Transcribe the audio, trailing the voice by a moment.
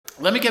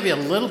Let me give you a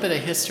little bit of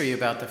history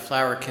about the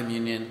flower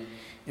communion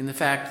in the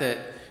fact that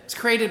it's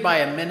created by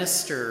a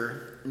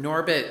minister,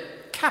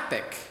 Norbert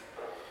Kapik,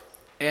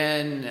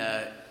 and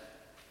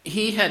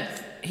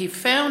he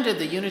founded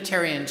the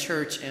Unitarian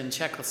Church in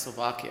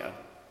Czechoslovakia.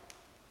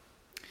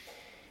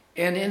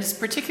 And in his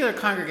particular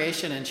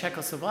congregation in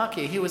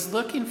Czechoslovakia, he was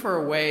looking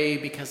for a way,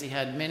 because he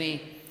had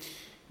many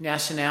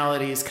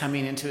nationalities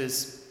coming into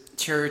his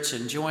church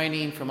and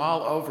joining from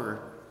all over.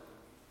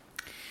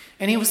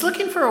 And he was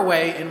looking for a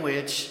way in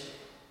which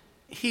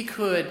he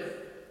could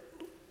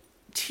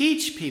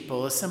teach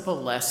people a simple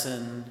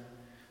lesson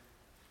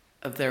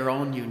of their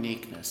own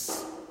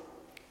uniqueness.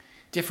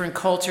 Different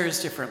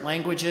cultures, different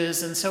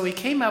languages. And so he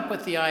came up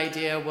with the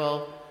idea,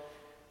 well,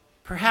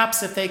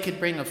 perhaps if they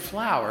could bring a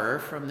flower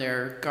from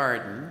their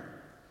garden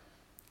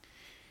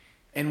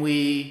and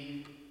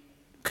we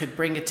could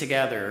bring it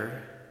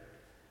together,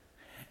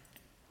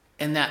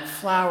 and that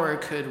flower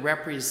could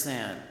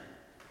represent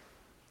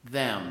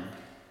them.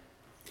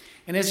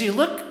 And as you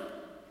look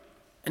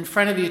in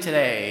front of you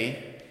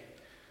today,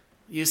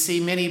 you see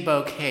many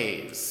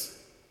bouquets.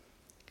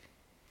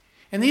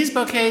 And these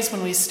bouquets,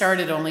 when we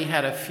started, only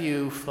had a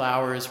few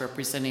flowers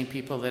representing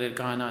people that had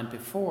gone on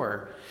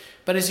before.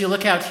 But as you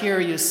look out here,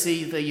 you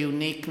see the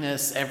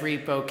uniqueness. Every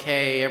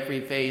bouquet, every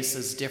vase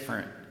is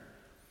different.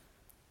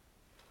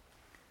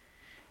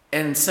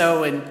 And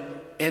so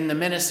in the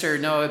minister,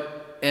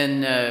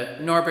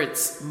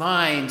 Norbert's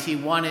mind, he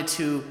wanted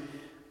to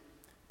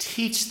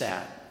teach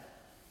that.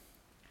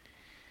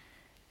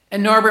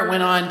 And Norbert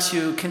went on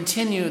to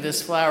continue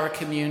this flower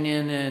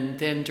communion, and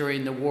then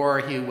during the war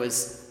he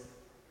was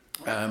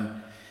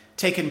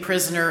taken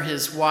prisoner.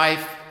 His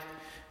wife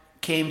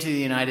came to the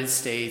United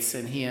States,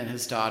 and he and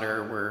his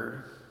daughter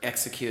were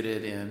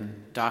executed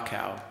in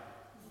Dachau.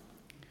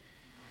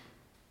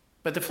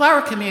 But the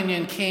flower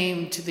communion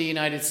came to the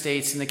United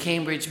States, and the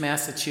Cambridge,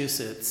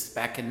 Massachusetts,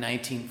 back in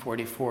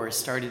 1944,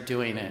 started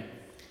doing it.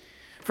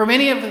 For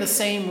many of the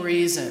same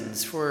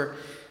reasons,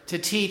 to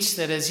teach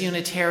that as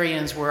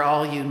Unitarians we're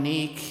all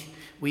unique,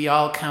 we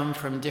all come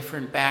from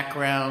different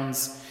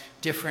backgrounds,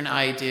 different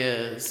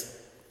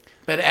ideas.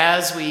 But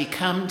as we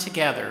come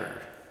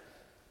together,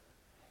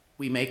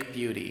 we make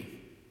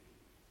beauty.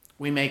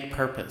 We make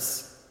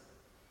purpose.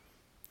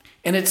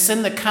 And it's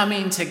in the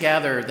coming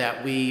together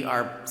that we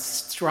are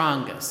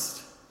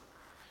strongest.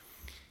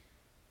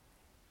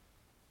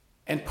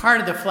 And part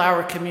of the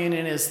flower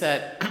communion is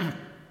that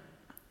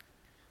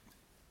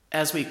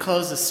as we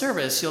close the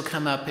service, you'll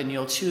come up and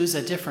you'll choose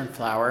a different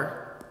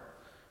flower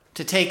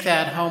to take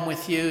that home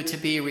with you, to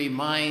be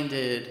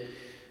reminded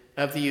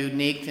of the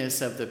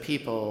uniqueness of the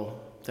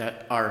people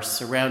that are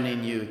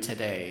surrounding you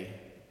today,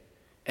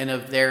 and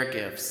of their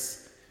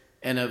gifts,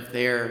 and of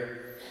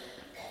their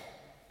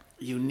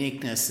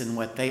uniqueness in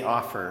what they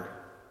offer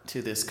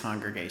to this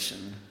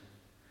congregation.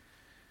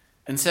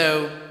 And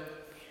so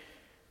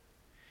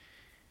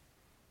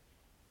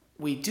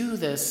we do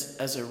this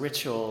as a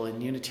ritual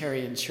in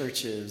Unitarian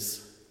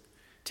churches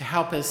to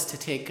help us to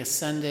take a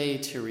Sunday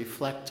to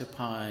reflect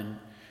upon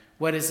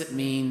what does it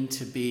mean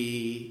to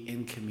be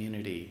in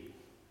community?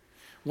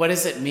 What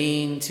does it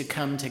mean to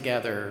come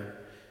together?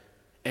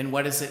 And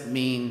what does it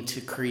mean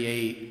to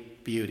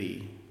create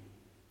beauty?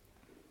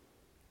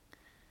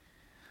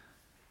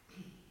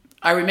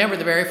 I remember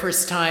the very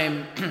first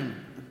time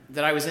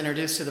that I was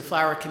introduced to the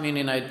flower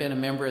communion. I'd been a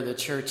member of the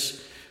church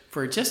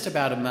for just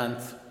about a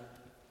month.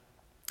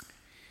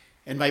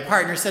 And my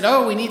partner said,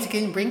 "Oh, we need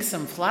to bring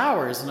some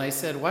flowers." And I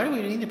said, "Why do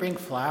we need to bring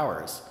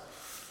flowers?"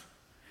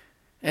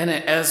 And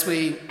as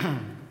we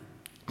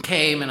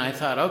came, and I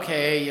thought,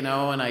 okay,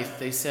 and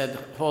they said,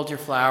 "Hold your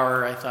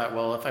flower." I thought,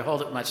 well, if I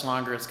hold it much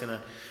longer, it's going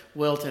to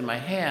wilt in my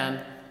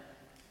hand.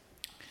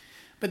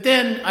 But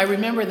then I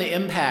remember the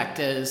impact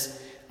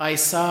as I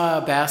saw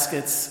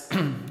baskets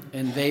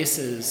and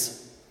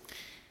vases.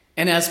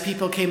 And as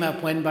people came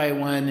up one by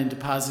one and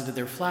deposited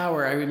their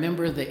flower, I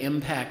remember the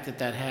impact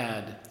that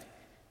had.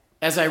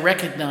 As I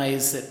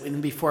recognized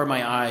that before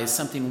my eyes,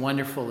 something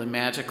wonderful and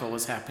magical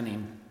was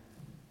happening.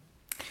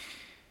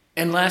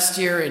 And last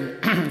year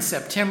in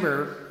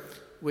September,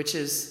 which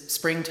is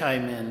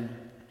springtime in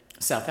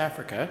South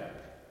Africa,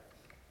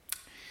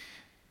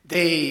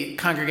 the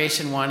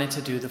congregation wanted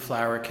to do the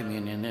flower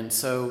communion. And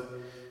so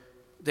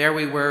there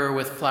we were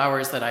with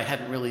flowers that I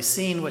hadn't really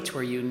seen, which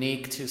were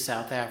unique to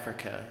South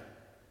Africa.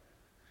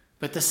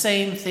 But the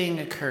same thing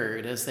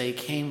occurred as they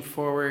came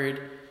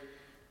forward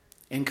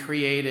and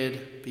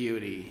created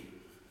beauty.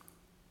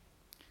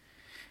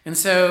 And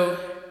so,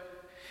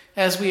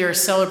 as we are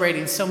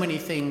celebrating so many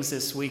things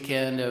this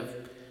weekend of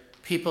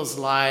people's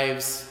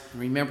lives,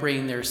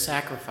 remembering their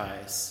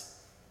sacrifice,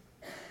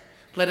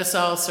 let us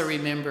also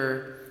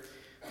remember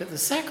that the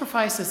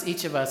sacrifices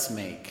each of us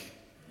make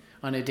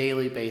on a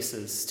daily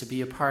basis to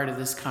be a part of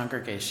this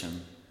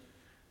congregation.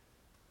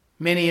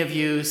 Many of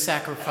you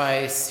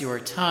sacrifice your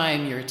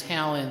time, your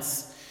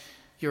talents,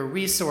 your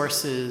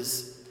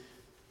resources,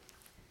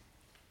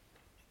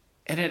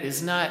 and it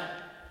is not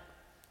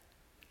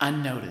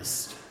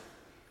unnoticed,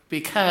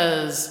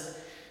 because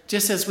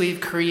Just as we've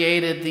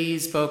created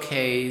these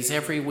bouquets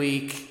every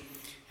week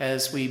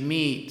as we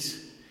meet,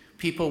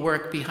 people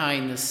work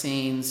behind the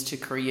scenes to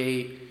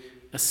create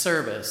a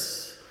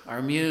service.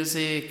 Our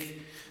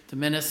music, the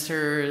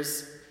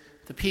ministers,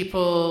 the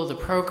people, the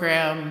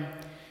program,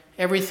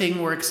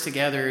 everything works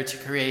together to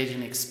create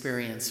an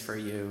experience for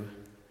you.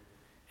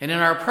 And in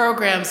our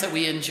programs that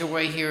we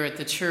enjoy here at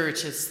the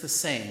church, it's the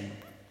same.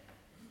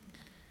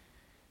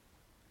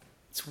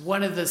 It's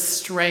one of the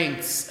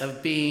strengths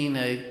of being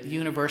a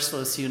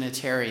Universalist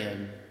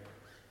Unitarian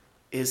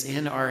is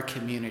in our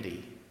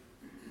community.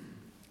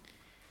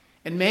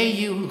 And may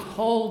you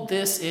hold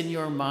this in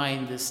your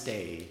mind this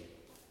day,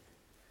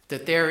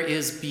 that there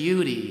is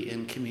beauty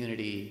in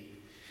community.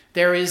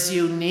 There is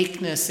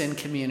uniqueness in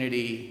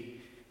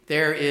community.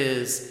 There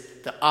is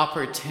the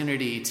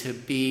opportunity to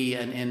be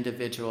an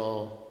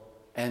individual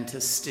and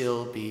to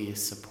still be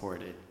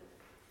supported.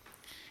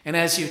 And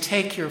as you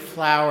take your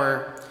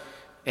flower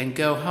and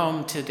go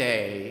home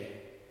today,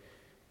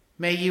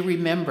 may you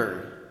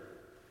remember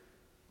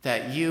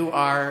that you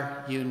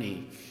are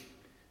unique,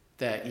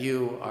 that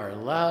you are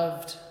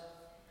loved,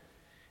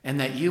 and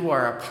that you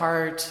are a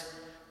part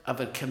of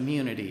a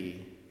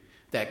community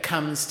that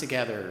comes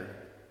together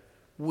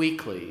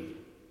weekly,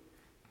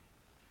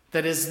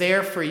 that is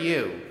there for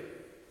you,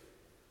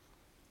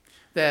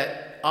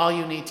 that all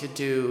you need to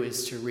do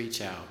is to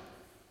reach out.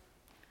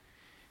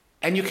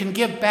 And you can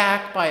give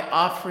back by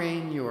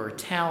offering your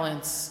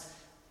talents,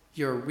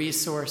 your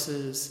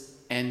resources,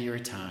 and your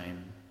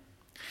time.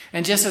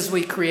 And just as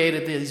we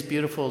created these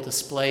beautiful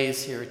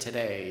displays here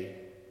today,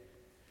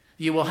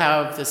 you will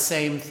have the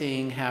same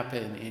thing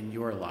happen in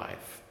your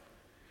life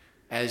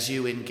as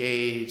you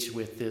engage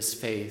with this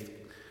faith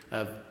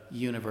of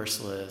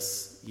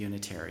Universalist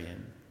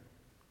Unitarian.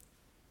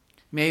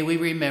 May we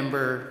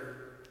remember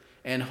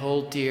and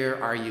hold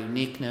dear our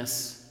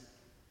uniqueness,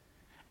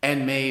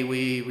 and may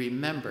we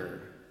remember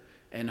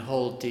and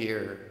hold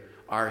dear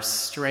our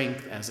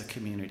strength as a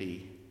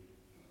community.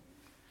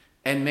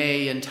 And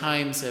may, in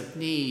times of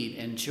need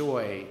and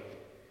joy,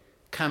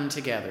 come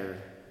together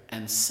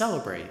and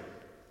celebrate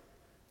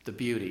the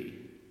beauty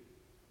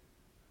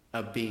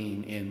of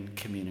being in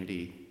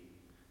community,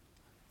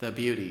 the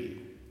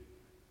beauty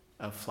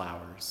of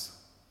flowers.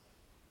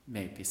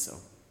 May it be so.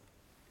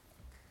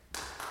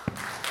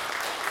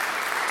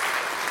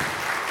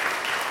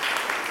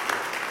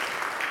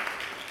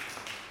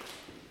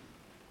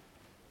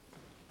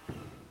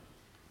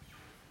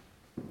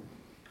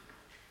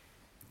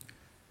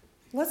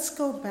 Let's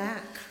go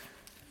back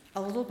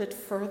a little bit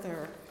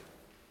further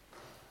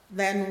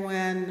than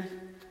when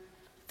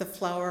the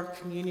flower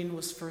communion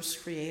was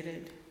first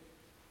created.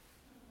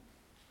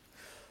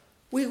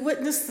 We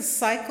witnessed the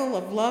cycle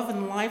of love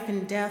and life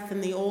and death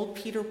in the old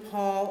Peter,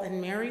 Paul, and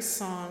Mary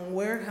song,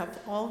 "Where Have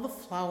All the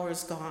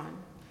Flowers Gone?"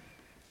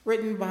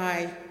 written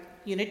by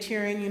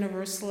Unitarian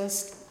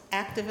Universalist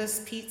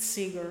activist Pete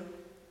Seeger.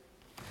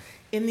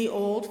 In the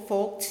old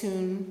folk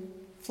tune,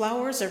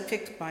 flowers are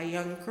picked by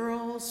young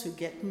girls who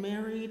get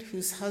married,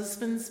 whose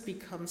husbands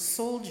become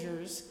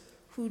soldiers,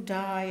 who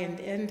die and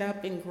end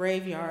up in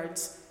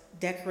graveyards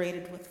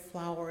decorated with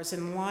flowers.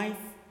 And life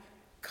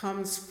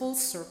comes full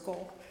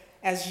circle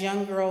as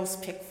young girls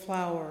pick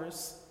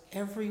flowers,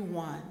 every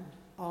one,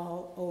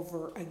 all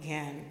over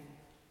again.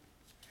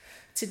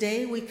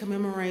 Today we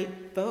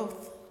commemorate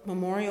both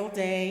Memorial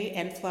Day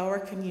and Flower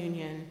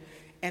Communion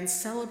and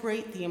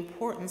celebrate the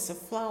importance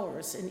of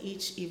flowers in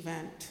each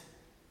event.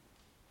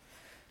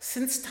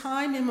 Since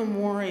time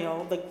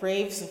immemorial, the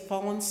graves of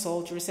fallen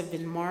soldiers have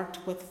been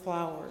marked with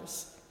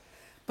flowers.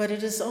 But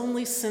it is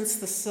only since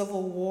the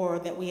Civil War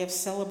that we have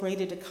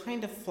celebrated a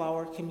kind of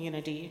flower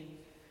community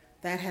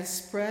that has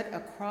spread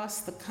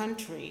across the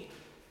country,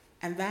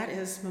 and that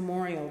is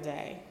Memorial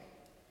Day.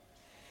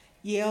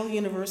 Yale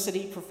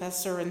University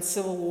professor and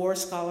Civil War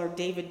scholar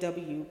David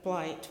W.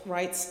 Blight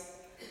writes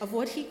of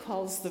what he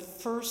calls the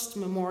first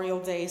Memorial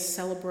Day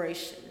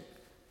celebration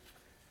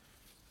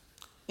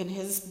in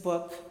his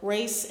book,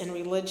 Race and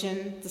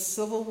Religion, the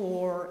Civil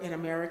War in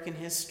American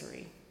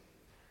History.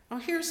 Now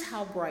here's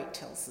how Bright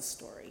tells the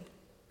story.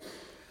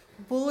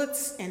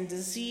 Bullets and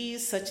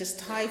disease such as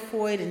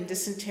typhoid and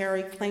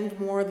dysentery claimed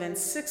more than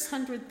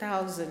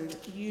 600,000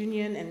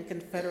 Union and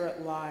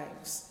Confederate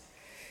lives.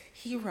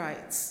 He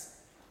writes,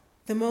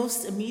 "The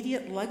most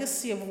immediate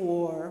legacy of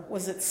war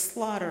was its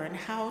slaughter and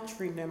how to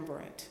remember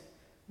it.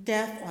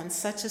 Death on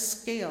such a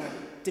scale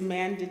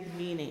demanded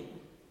meaning."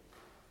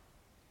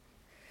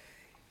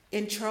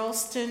 In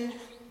Charleston,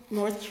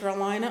 North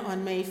Carolina,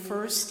 on May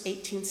 1st,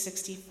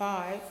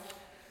 1865,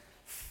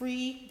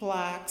 free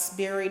blacks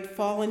buried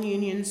fallen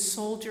Union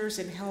soldiers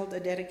and held a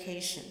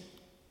dedication.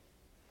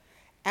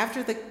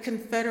 After the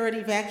Confederate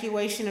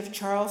evacuation of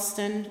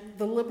Charleston,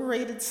 the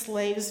liberated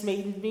slaves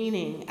made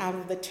meaning out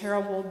of the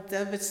terrible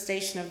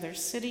devastation of their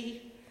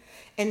city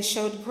and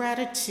showed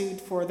gratitude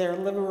for their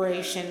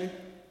liberation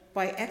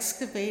by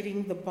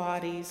excavating the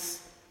bodies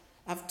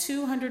of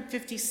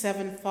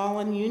 257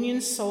 fallen Union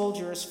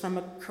soldiers from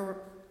a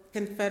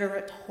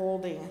Confederate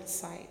holding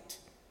site,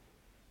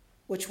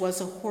 which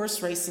was a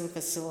horse racing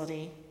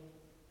facility.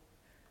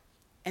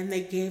 and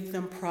they gave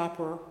them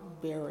proper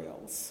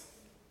burials.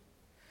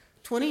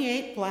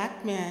 28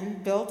 black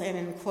men built an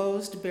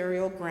enclosed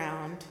burial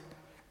ground,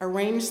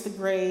 arranged the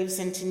graves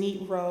into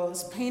neat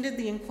rows, painted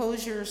the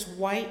enclosures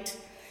white,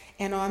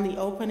 and on the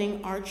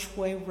opening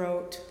archway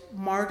wrote,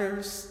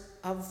 "Martyrs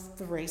of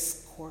the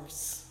Race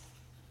Course."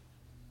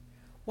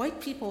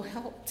 White people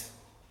helped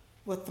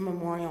with the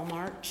memorial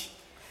march,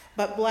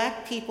 but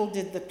black people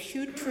did the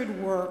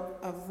putrid work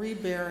of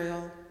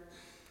reburial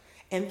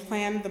and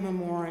planned the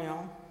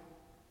memorial.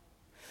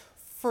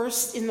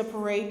 First in the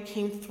parade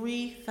came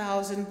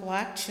 3,000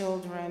 black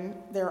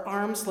children, their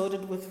arms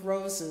loaded with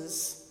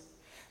roses,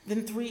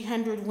 then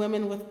 300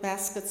 women with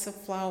baskets of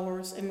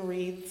flowers and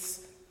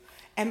wreaths,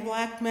 and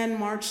black men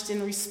marched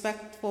in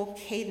respectful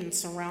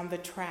cadence around the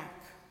track.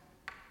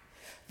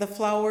 The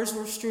flowers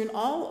were strewn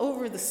all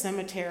over the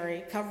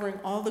cemetery, covering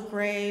all the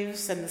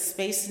graves and the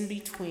space in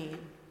between.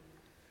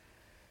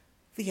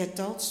 The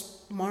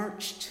adults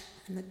marched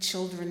and the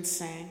children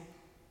sang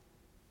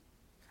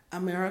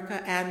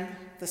America and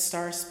the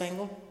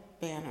Star-Spangled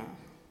Banner.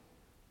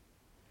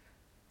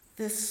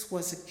 This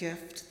was a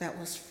gift that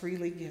was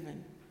freely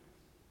given.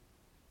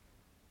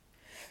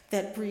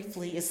 That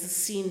briefly is the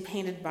scene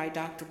painted by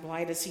Dr.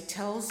 Blight as he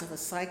tells of a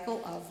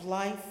cycle of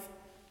life,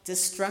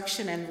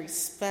 destruction, and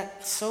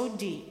respect so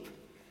deep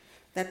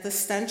that the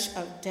stench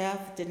of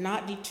death did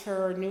not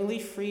deter newly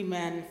free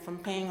men from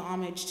paying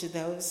homage to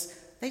those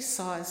they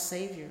saw as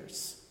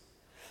saviors.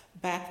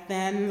 Back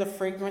then, the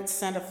fragrant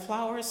scent of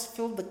flowers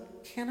filled the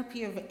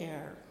canopy of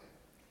air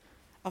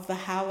of the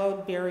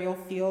hallowed burial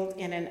field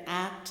in an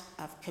act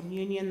of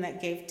communion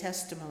that gave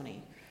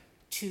testimony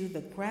to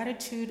the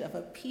gratitude of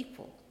a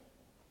people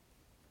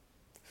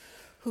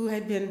who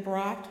had been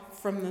brought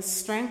from the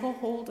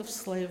stranglehold of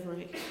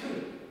slavery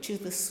to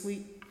the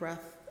sweet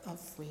breath of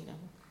freedom.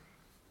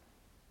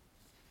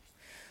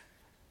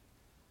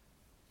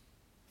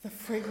 The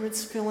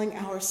fragrance filling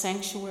our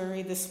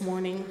sanctuary this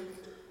morning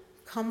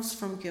comes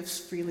from gifts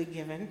freely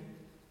given.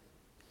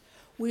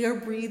 We are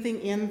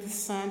breathing in the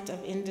scent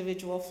of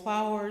individual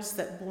flowers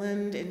that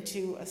blend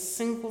into a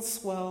single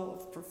swell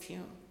of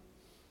perfume.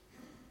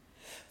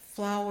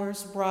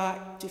 Flowers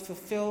brought to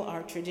fulfill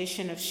our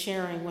tradition of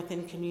sharing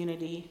within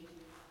community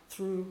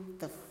through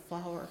the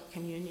flower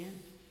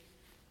communion.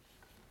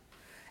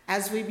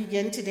 As we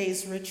begin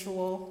today's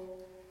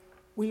ritual,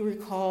 we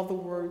recall the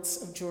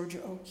words of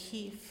Georgia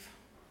O'Keeffe.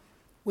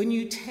 When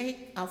you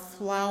take a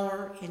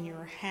flower in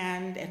your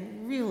hand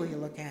and really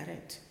look at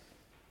it,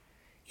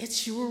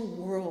 it's your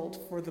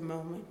world for the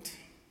moment.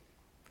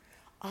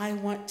 I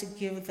want to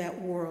give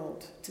that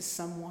world to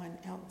someone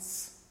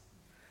else.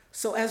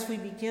 So as we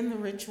begin the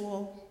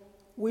ritual,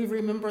 we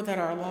remember that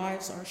our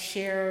lives are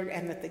shared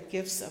and that the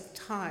gifts of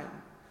time,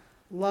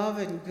 love,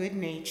 and good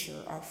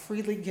nature are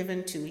freely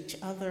given to each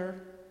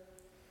other.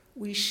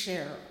 We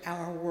share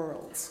our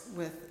worlds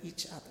with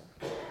each other.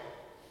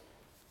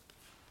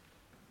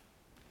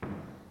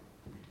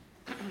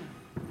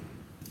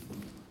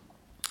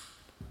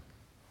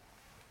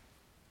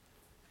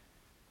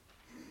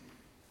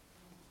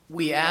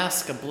 We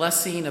ask a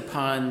blessing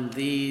upon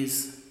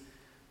these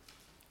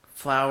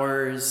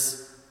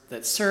flowers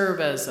that serve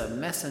as a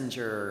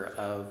messenger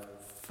of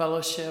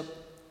fellowship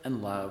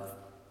and love.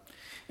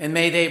 And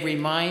may they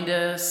remind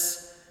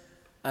us,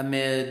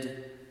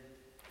 amid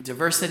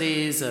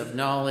diversities of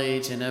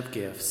knowledge and of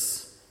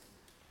gifts,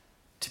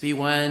 to be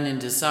one in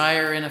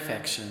desire and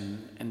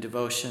affection and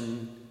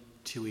devotion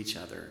to each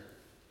other.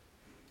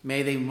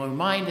 May they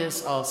remind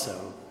us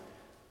also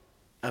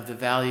of the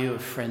value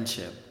of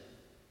friendship,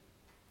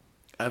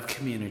 of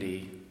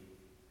community,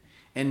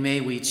 and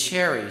may we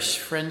cherish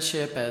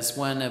friendship as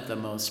one of the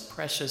most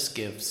precious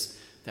gifts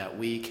that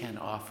we can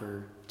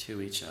offer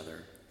to each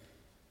other.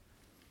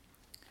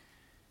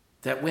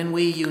 That when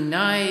we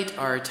unite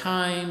our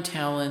time,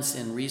 talents,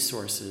 and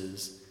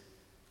resources,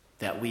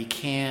 that we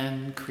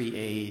can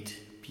create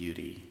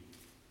beauty,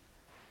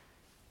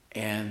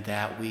 and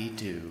that we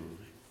do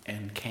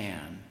and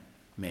can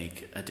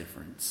make a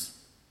difference.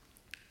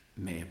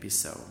 May it be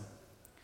so.